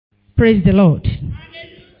Praise the Lord.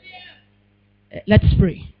 Let's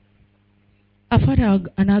pray. Our Father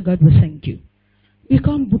and our God, we thank you. We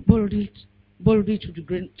come boldly to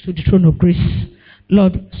the throne of grace.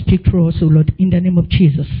 Lord, speak through us, O Lord, in the name of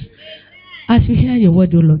Jesus. As we hear your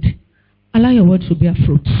word, O Lord, allow your word to bear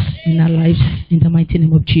fruits in our lives, in the mighty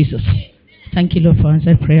name of Jesus. Thank you, Lord, for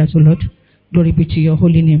answered prayers, O Lord. Glory be to your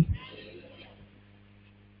holy name.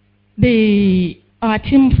 Our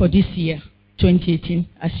theme for this year, 2018,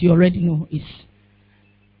 as you already know, is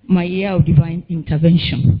My Year of Divine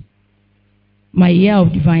Intervention. My Year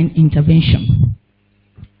of Divine Intervention.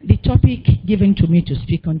 The topic given to me to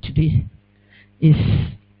speak on today is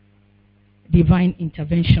divine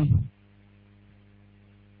intervention.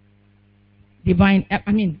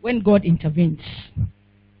 When God intervenes.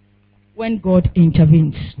 When God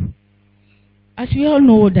intervenes. As we all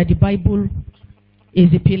know that the Bible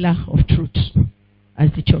is the pillar of truth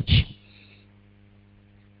as the church.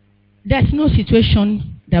 There's no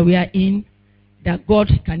situation that we are in that God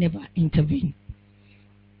can never intervene.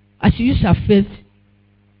 As we use our faith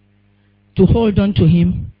to hold on to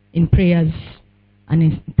Him in prayers and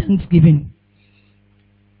in thanksgiving.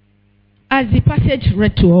 As the passage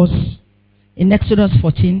read to us in Exodus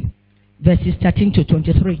 14, verses 13 to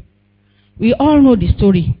 23, we all know the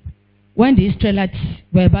story when the Israelites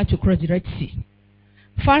were about to cross the Red Sea.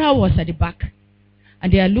 Pharaoh was at the back,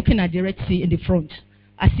 and they are looking at the Red Sea in the front,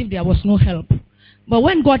 as if there was no help. But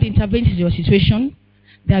when God intervenes in your situation,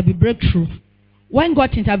 there will be breakthrough. When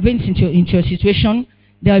God intervenes into your situation,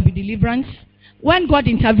 there will be deliverance. When God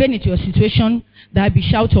intervenes into your situation, there will be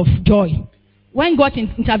shout of joy. When God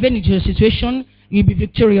intervenes into your situation, you'll be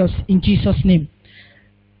victorious in Jesus' name.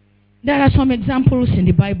 There are some examples in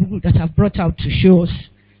the Bible that I've brought out to show us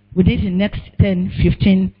within the next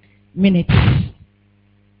 10-15 minutes.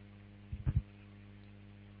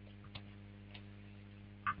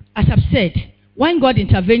 As I've said, when God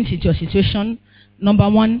intervenes into your situation, number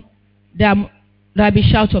one, there will be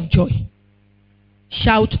shout of joy.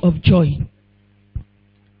 Shout of joy.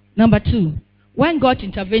 Number two, when God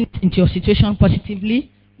intervenes into your situation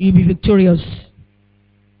positively, you'll be victorious.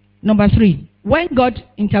 Number three, when God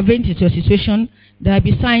intervenes into your situation, there will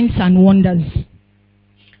be signs and wonders.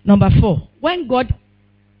 Number four, when God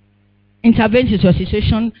intervenes into your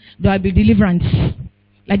situation, there will be deliverance.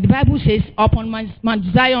 Like the Bible says, upon Mount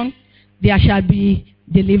Zion, there shall be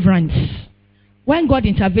deliverance. When God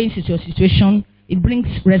intervenes into your situation, it brings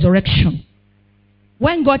resurrection.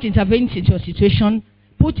 When God intervenes into your situation,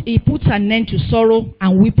 He puts an end to sorrow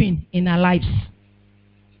and weeping in our lives.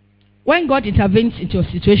 When God intervenes into your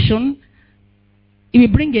situation, He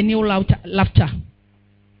will bring a new laughter.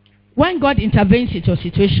 When God intervenes into your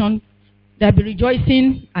situation, there will be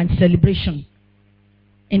rejoicing and celebration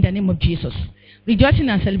in the name of Jesus. Rejoicing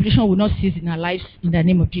and celebration will not cease in our lives in the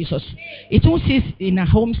name of Jesus. It won't cease in our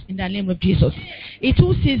homes in the name of Jesus. It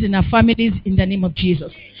won't cease in our families in the name of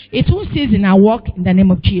Jesus. It won't cease in our work in the name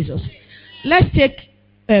of Jesus. Let's take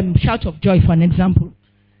shout of joy for an example.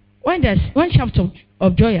 When shout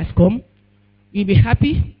of joy has come, you'll be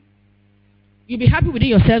happy. You'll be happy within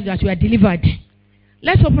yourself that you are delivered.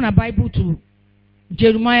 Let's open our Bible to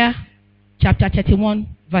Jeremiah chapter 31,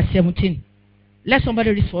 verse 17. Let somebody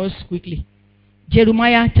read for us quickly.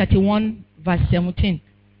 Jeremiah 31, verse 17.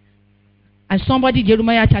 And somebody,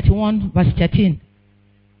 Jeremiah 31, verse 13.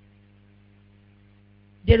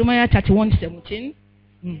 Jeremiah 31, 17.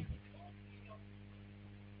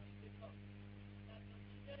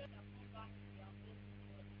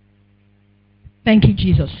 Thank you,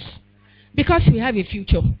 Jesus. Because we have a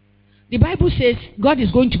future. The Bible says God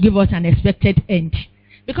is going to give us an expected end.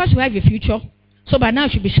 Because we have a future, so by now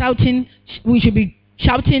we should be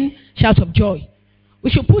shouting shout of joy. We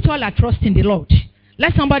should put all our trust in the Lord.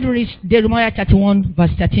 Let somebody read Jeremiah 31, verse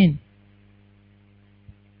 13.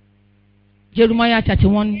 Jeremiah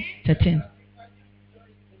 31, 13.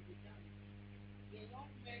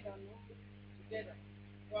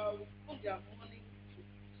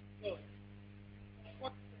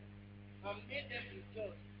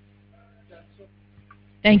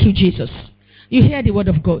 Thank you, Jesus. You hear the word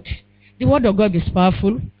of God. The word of God is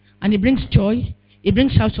powerful, and it brings joy. It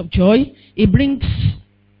brings shouts of joy. It brings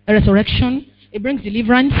a resurrection. It brings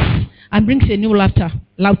deliverance, and brings a new laughter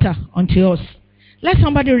unto us. Let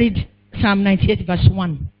somebody read Psalm 98, verse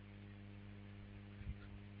 1.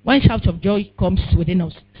 When shout of joy comes within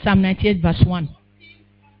us. Psalm 98, verse 1.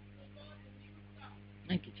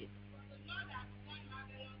 Thank you, Jesus.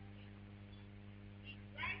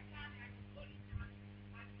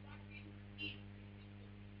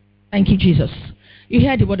 Thank you, Jesus. You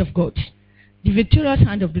hear the word of God. The victorious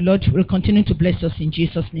hand of the Lord will continue to bless us in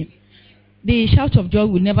Jesus' name. The shout of joy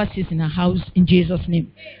will never cease in our house in Jesus'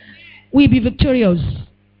 name. We'll be victorious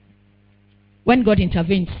when God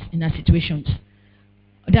intervenes in our situations.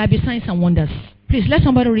 There will be signs and wonders. Please, let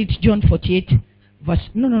somebody read John 48 verse.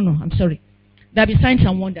 No, I'm sorry. There will be signs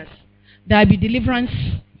and wonders. There will be deliverance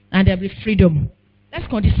and there will be freedom. Let's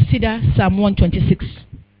consider Psalm 126.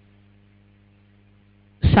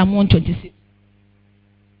 Psalm 126.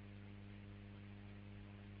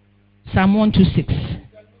 Psalm 126.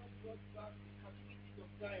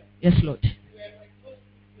 Yes, Lord.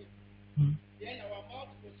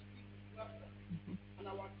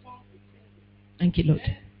 Thank you, Lord.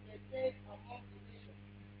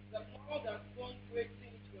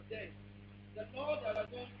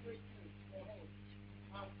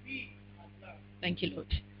 Thank you, Lord.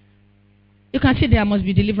 You can see there must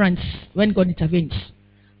be deliverance when God intervenes.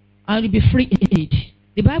 And you'll be free indeed.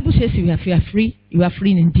 The Bible says if you are free, you are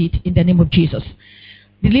free indeed in the name of Jesus.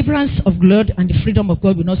 Deliverance of God and the freedom of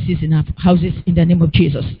God will not cease in our houses in the name of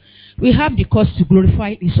Jesus. We have the cause to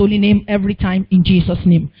glorify His holy name every time in Jesus'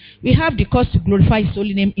 name. We have the cause to glorify His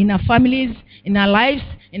holy name in our families, in our lives,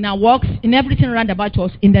 in our works, in everything around about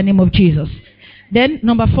us in the name of Jesus. Then,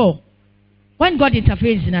 number 4, when God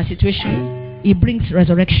intervenes in our situation, He brings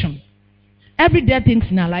resurrection. Every dead things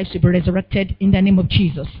in our lives will be resurrected in the name of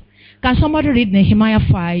Jesus. Can somebody read Nehemiah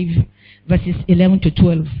 5, verses 11 to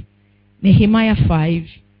 12? Nehemiah 5,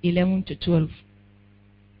 11 to 12.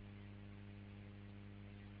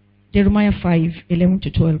 Jeremiah 5, 11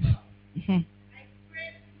 to 12. Mm-hmm.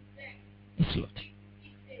 Yes, Lord.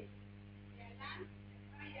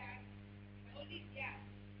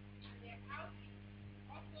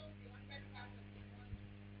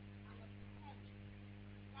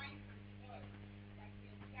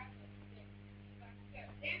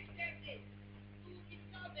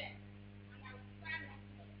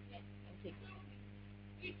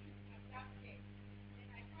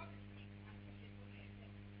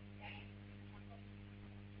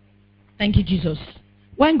 Thank you, Jesus.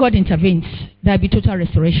 When God intervenes, there will be total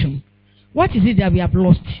restoration. What is it that we have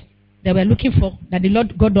lost, that we are looking for, that the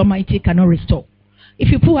Lord God Almighty cannot restore?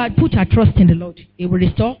 If you put our trust in the Lord, He will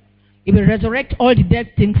restore. He will resurrect all the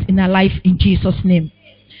dead things in our life in Jesus' name.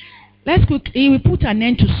 He will put an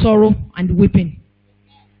end to sorrow and weeping.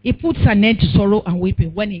 He puts an end to sorrow and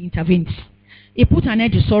weeping when He intervenes. He puts an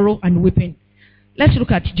end to sorrow and weeping. Let's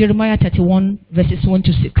look at Jeremiah 31, verses 1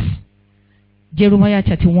 to 6. Jeremiah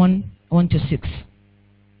 31, 1 to 6.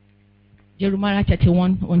 Jeremiah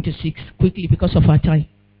 31, 1 to 6. Quickly, because of our time.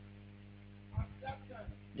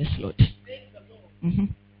 Yes, Lord. Mm-hmm.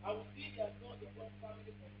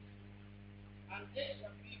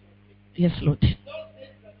 Yes, Lord.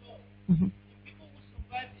 Mm-hmm.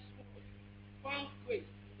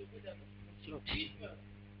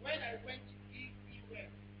 When I went to give thee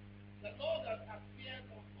rest, the Lord has appeared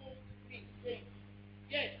unto me, saying,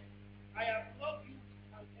 yes, I have loved you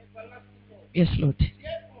an everlasting love. Yes, Lord.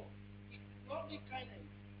 Therefore, in loving kindness,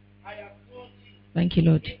 I have drawn thee. Thank you,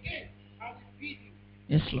 Lord. Again, I will feed you.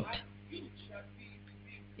 Yes, Lord. And you shall be to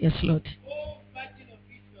me. Yes, Lord. O Virgin of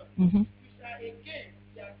Israel, Mm-hmm. you shall again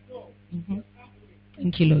be adored Mm-hmm. your company.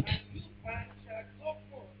 Thank you, Lord. And you shall go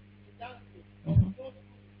forth to dancing Mm-hmm. of those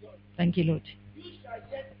who rejoice. Thank you, Lord. You shall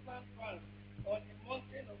yet plant palms on the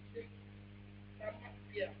mountain of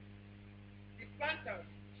Samaria. The planters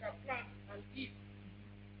shall plant and eat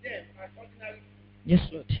them as ordinary food. Yes,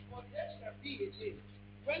 Lord. For there shall be a day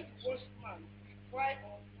when the watchman will cry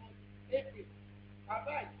unto April,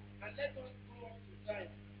 arise, and let us go up to Zion,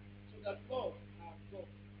 to the Lord our God.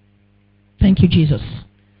 Thank you, Jesus.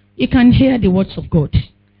 You can hear the words of God.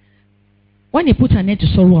 When He puts an end to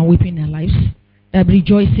sorrow and weeping in our lives, there will be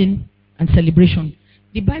rejoicing and celebration.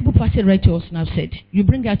 The Bible passage right to us now said, you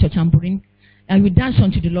bring out your tambourine and you dance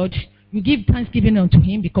unto the Lord. You give thanksgiving unto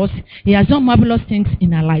Him because He has done marvelous things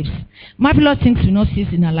in our lives. Marvelous things will not cease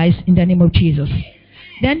in our lives in the name of Jesus.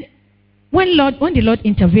 Then, when the Lord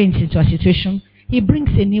intervenes into a situation, He brings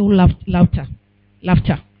a new laughter.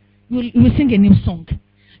 You will sing a new song.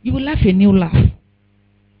 You will laugh a new laugh.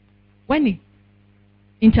 When He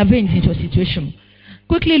intervenes into a situation,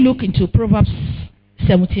 quickly look into Proverbs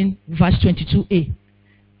 17, verse 22a.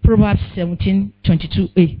 Proverbs 17,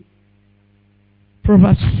 22a.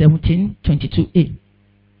 Proverbs 17, 22a.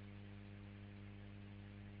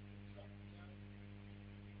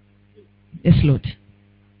 Yes, Lord.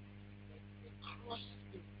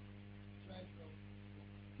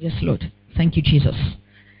 Yes, Lord. Thank you, Jesus.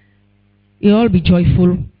 You all be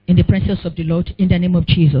joyful in the presence of the Lord in the name of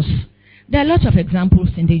Jesus. There are lots of examples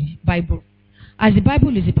in the Bible. As the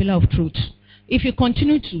Bible is a pillar of truth, if you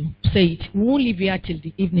continue to say it, we won't leave here till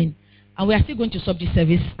the evening. And we are still going to stop this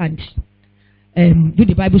service and do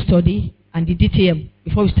the Bible study and the DTM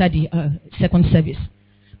before we start the second service.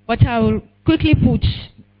 But I'll quickly put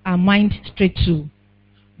our mind straight to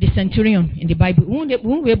the centurion in the Bible. We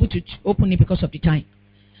won't be able to open it because of the time.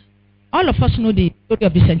 All of us know the story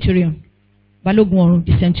of the centurion, Balogun,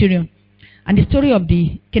 the centurion, and the story of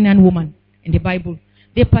the Canaan woman in the Bible.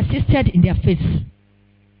 They persisted in their faith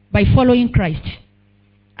by following Christ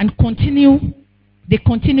and they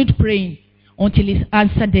continued praying until He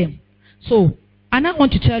answered them. So, and I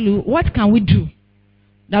want to tell you, what can we do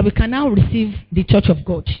that we can now receive the touch of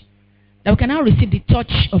God? That we can now receive the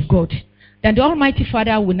touch of God. That the Almighty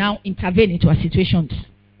Father will now intervene into our situations.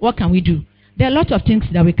 What can we do? There are a lot of things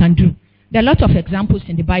that we can do. There are a lot of examples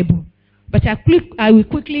in the Bible. But I will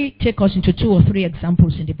quickly take us into 2 or 3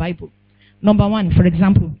 examples in the Bible. Number 1, for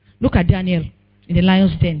example, look at Daniel in the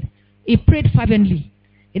lion's den. He prayed fervently.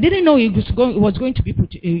 He didn't know he was going to be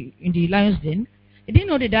put in the lion's den. He didn't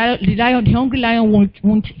know the hungry lion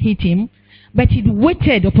won't hit him. But he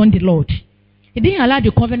waited upon the Lord. He didn't allow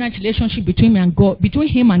the covenant relationship between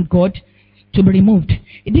him and God to be removed.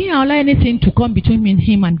 He didn't allow anything to come between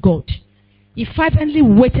him and God. He fervently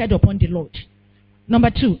waited upon the Lord. Number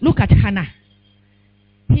 2, look at Hannah.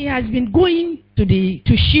 He has been going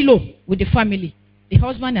to Shiloh with the family, the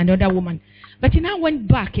husband and the other woman. But he now went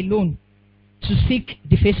back alone to seek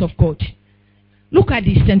the face of God. Look at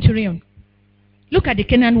the centurion. Look at the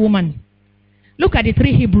Canaan woman. Look at the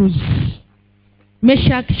 3 Hebrews.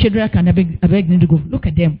 Meshach, Shadrach, and Abednego. Look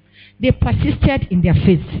at them. They persisted in their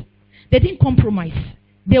faith. They didn't compromise.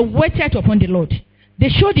 They waited upon the Lord. They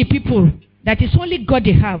showed the people that it's only God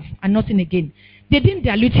they have and nothing again. They didn't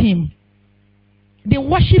dilute Him. They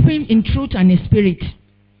worship Him in truth and in spirit.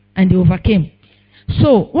 And they overcame.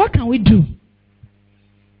 So, what can we do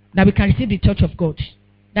that we can receive the touch of God?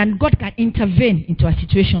 That God can intervene into our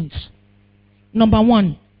situations. Number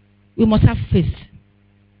 1, we must have faith.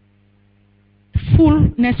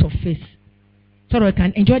 Fullness of faith. So that we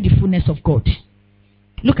can enjoy the fullness of God.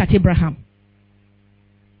 Look at Abraham.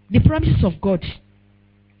 The promises of God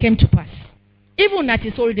came to pass. Even at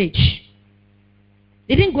his old age.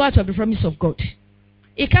 He didn't go out of the promise of God.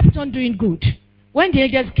 He kept on doing good. When the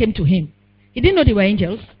angels came to him, he didn't know they were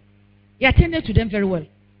angels. He attended to them very well.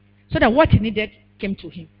 So that what he needed came to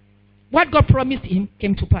him. What God promised him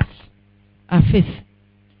came to pass. Our faith.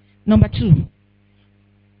 Number 2,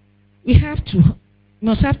 we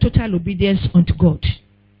must have total obedience unto God.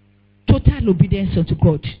 Total obedience unto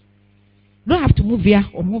God. You don't have to move here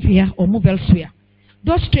or move elsewhere.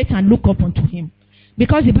 Just straight and look up unto Him.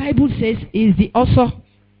 Because the Bible says He is the author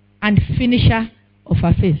and finisher of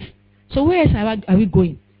our faith. So where else are we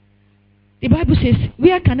going? The Bible says,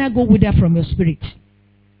 where can I go wither from your spirit?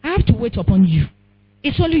 I have to wait upon you.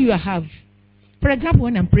 It's only you I have. For example,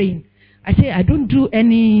 when I'm praying, I say, I don't do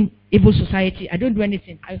any evil society. I don't do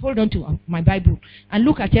anything. I hold on to my Bible and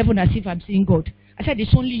look at heaven as if I'm seeing God. I said,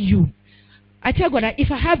 it's only you. I tell God that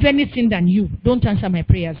if I have anything than you, don't answer my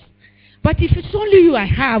prayers. But if it's only you I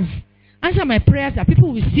have, answer my prayers that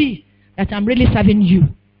people will see that I'm really serving you.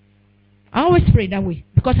 I always pray that way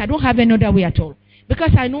because I don't have any other way at all.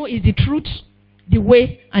 Because I know it's the truth, the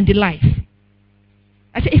way, and the life.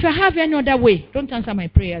 I say, if I have any other way, don't answer my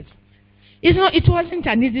prayers. It wasn't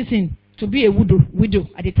an easy thing to be a widow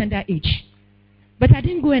at a tender age. But I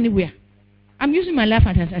didn't go anywhere. I'm using my life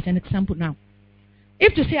as an example now.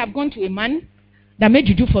 If to say I've gone to a man that made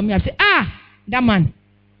you do for me, I'll say, that man.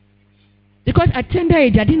 Because at tender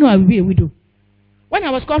age, I didn't know I would be a widow. When I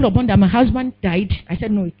was called upon that my husband died, I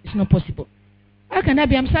said, no, it's not possible. How can I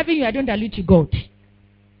be? I'm serving you, I don't dilute you, God.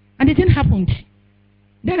 And it didn't happen.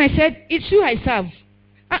 Then I said, it's you I serve.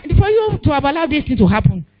 For you to have allowed this thing to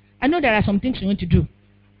happen, I know there are some things you want to do.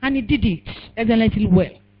 And he did it excellently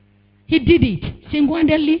well. He did it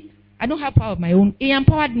single-handedly. I don't have power of my own. He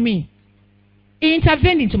empowered me. He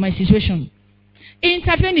intervened into my situation. He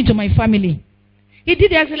intervened into my family. He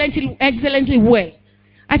did excellently well.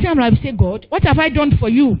 I tell him, I say, God, what have I done for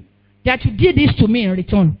you that you did this to me in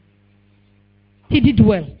return? He did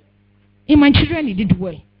well. In my children, he did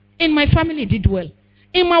well. In my family, he did well.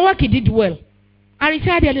 In my work, he did well. I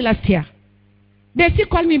retired early last year. They still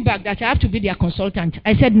call me back that I have to be their consultant.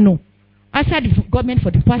 I said no. I served the government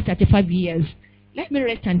for the past 35 years. Let me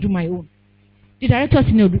rest and do my own. The director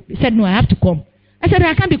said no, I have to come. I said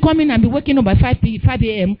I can't be coming and be waking up by 5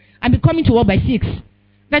 a.m. and be coming to work by 6.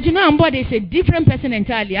 That on board is a different person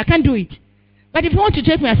entirely. I can't do it. But if you want to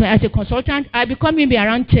take me as a consultant, I'll be coming maybe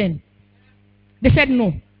around 10. They said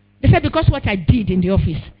no. They said because what I did in the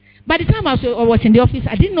office. By the time I was in the office,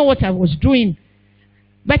 I didn't know what I was doing.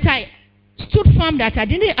 But I stood firm that I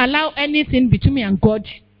didn't allow anything between me and God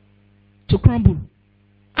to crumble.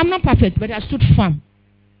 I'm not perfect, but I stood firm.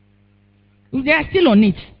 They are still on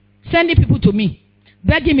it, sending people to me,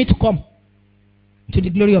 begging me to come to the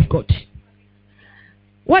glory of God.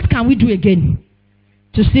 What can we do again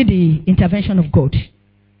to see the intervention of God?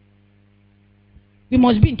 We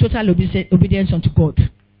must be in total obedience unto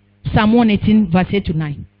God. Psalm 118, verse 8 to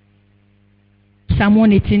 9. Psalm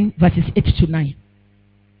 118, verses 8 to 9.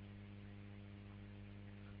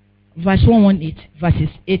 Verse 118, verses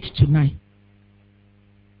 8 to 9.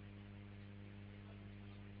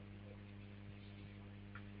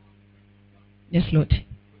 Yes, Lord.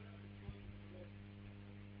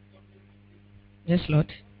 Yes, Lord.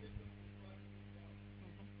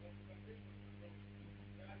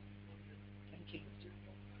 Thank you.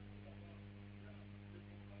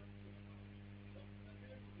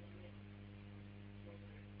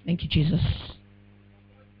 Thank you, Jesus.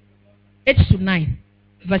 8 to 9.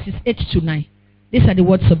 Verses 8 to 9. These are the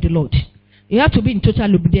words of the Lord. You have to be in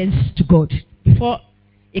total obedience to God before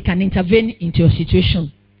He can intervene into your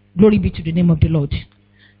situation. Glory be to the name of the Lord.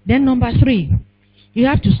 Then number 3, you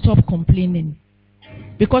have to stop complaining.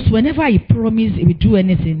 Because whenever He promises He will do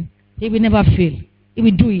anything, He will never fail. He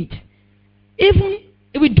will do it. Even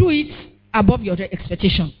He will do it above your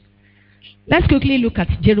expectation. Let's quickly look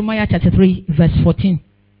at Jeremiah chapter 3, verse 14.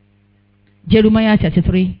 Jeremiah chapter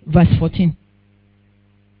 3, verse 14.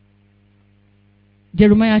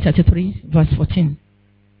 Jeremiah chapter 3, verse 14.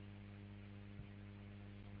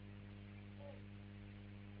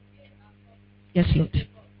 Yes, Lord.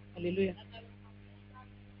 Hallelujah.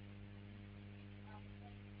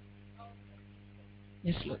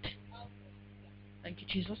 Yes, Lord. Thank you,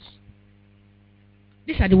 Jesus.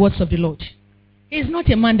 These are the words of the Lord. He is not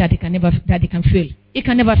a man that he can fail. He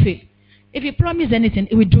can never fail. If He promises anything,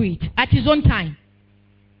 He will do it at His own time,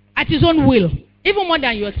 at His own will, even more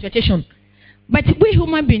than your expectation. But we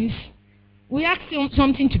human beings, we ask Him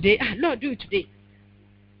something today. Lord, do it today.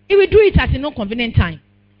 He will do it at His own convenient time.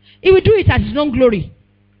 He will do it at His own glory.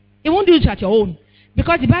 He won't do it at your own.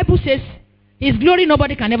 Because the Bible says His glory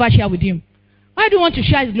nobody can ever share with Him. Why do you want to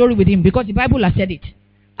share His glory with Him? Because the Bible has said it.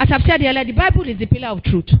 As I've said earlier, the Bible is the pillar of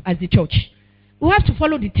truth as the church. We have to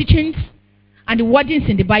follow the teachings and the wordings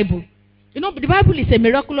in the Bible. You know, the Bible is a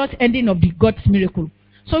miraculous ending of the God's miracle.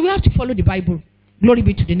 So we have to follow the Bible. Glory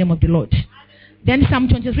be to the name of the Lord. Then Psalm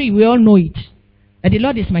 23, we all know it. That the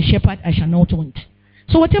Lord is my shepherd, I shall not want.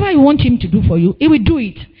 So whatever you want Him to do for you, He will do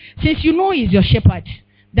it. Since you know He is your shepherd,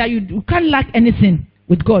 that you can't lack anything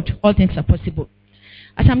with God, all things are possible.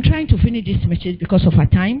 As I'm trying to finish this message because of our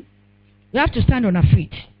time, we have to stand on our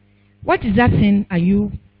feet. What is that thing are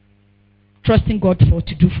you trusting God for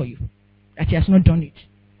to do for you? That He has not done it.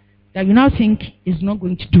 That you now think He's not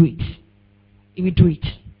going to do it. He will do it.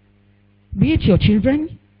 Be it your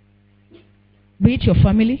children, be it your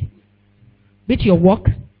family, be it your work,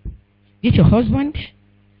 be it your husband,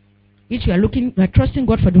 be it you are trusting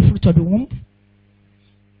God for the fruit of the womb,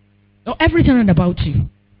 or everything about you.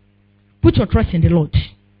 Put your trust in the Lord.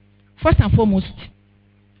 First and foremost,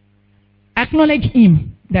 acknowledge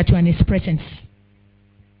Him that you are in His presence.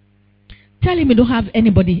 Tell Him you don't have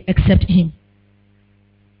anybody except Him.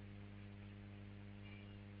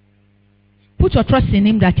 Put your trust in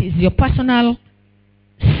Him that He is your personal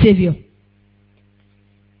Savior.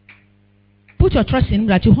 Put your trust in Him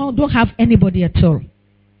that you don't have anybody at all.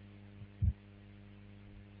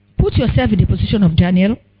 Put yourself in the position of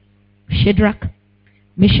Daniel, Shadrach,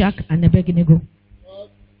 Meshach, and Abednego.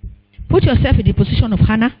 Put yourself in the position of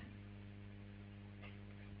Hannah.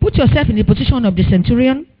 Put yourself in the position of the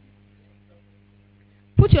centurion.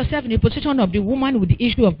 Put yourself in the position of the woman with the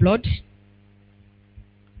issue of blood.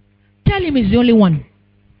 Tell Him He's the only one.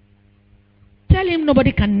 Tell Him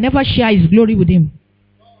nobody can never share His glory with Him.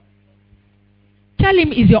 Tell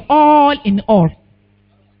Him He's your all in all.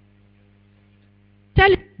 Tell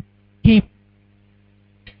Him.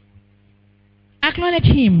 Acknowledge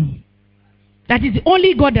Him. That is the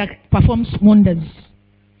only God that performs wonders.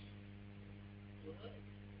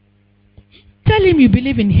 Tell Him you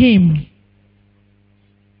believe in Him.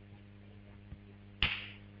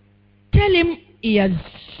 Tell Him He has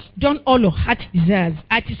done all your heart desires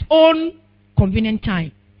at His own convenient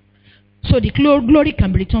time. So the glory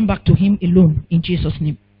can be returned back to Him alone in Jesus'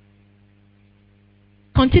 name.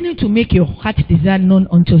 Continue to make your heart desire known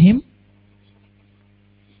unto Him.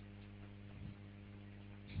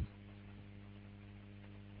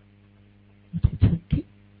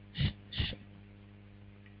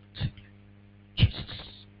 Jesus.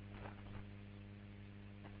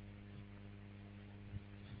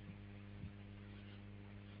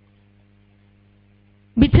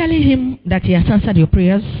 Be telling Him that He has answered your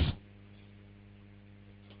prayers.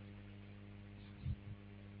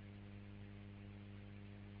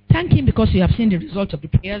 thank Him because you have seen the result of the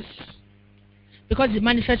prayers. Because the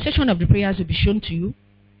manifestation of the prayers will be shown to you.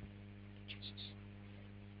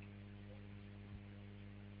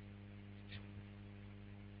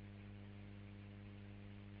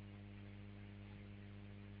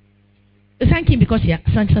 We thank Him because He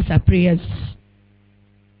answers our prayers.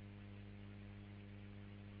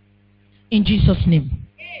 In Jesus' name.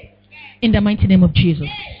 In the mighty name of Jesus.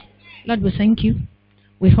 Lord, we thank you.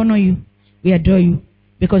 We honor you. We adore you.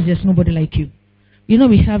 Because there's nobody like you. You know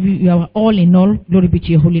we have you. You are all in all. Glory be to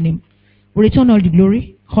your holy name. We return all the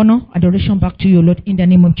glory, honor, adoration back to you, Lord, in the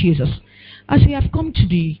name of Jesus. As we have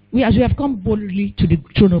come boldly to the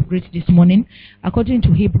throne of grace this morning, according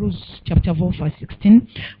to Hebrews chapter 4, verse 16,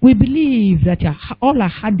 we believe that all our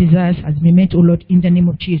heart desires has been met, O Lord, in the name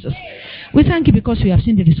of Jesus. We thank you because we have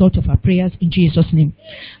seen the result of our prayers in Jesus' name.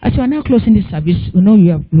 As we are now closing this service, we know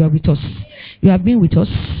you are with us. You have been with us.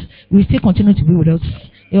 You will still continue to be with us.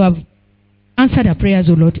 You have answered our prayers,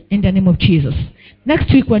 O Lord, in the name of Jesus.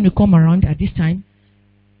 Next week when we come around at this time,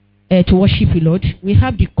 to worship you, Lord, we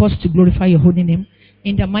have the cause to glorify your holy name.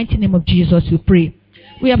 In the mighty name of Jesus, we pray.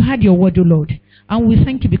 We have heard your word, O Lord, and we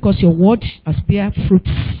thank you because your word has bear fruits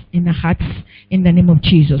in our hearts. In the name of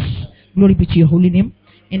Jesus, glory be to your holy name.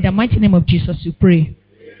 In the mighty name of Jesus, we pray.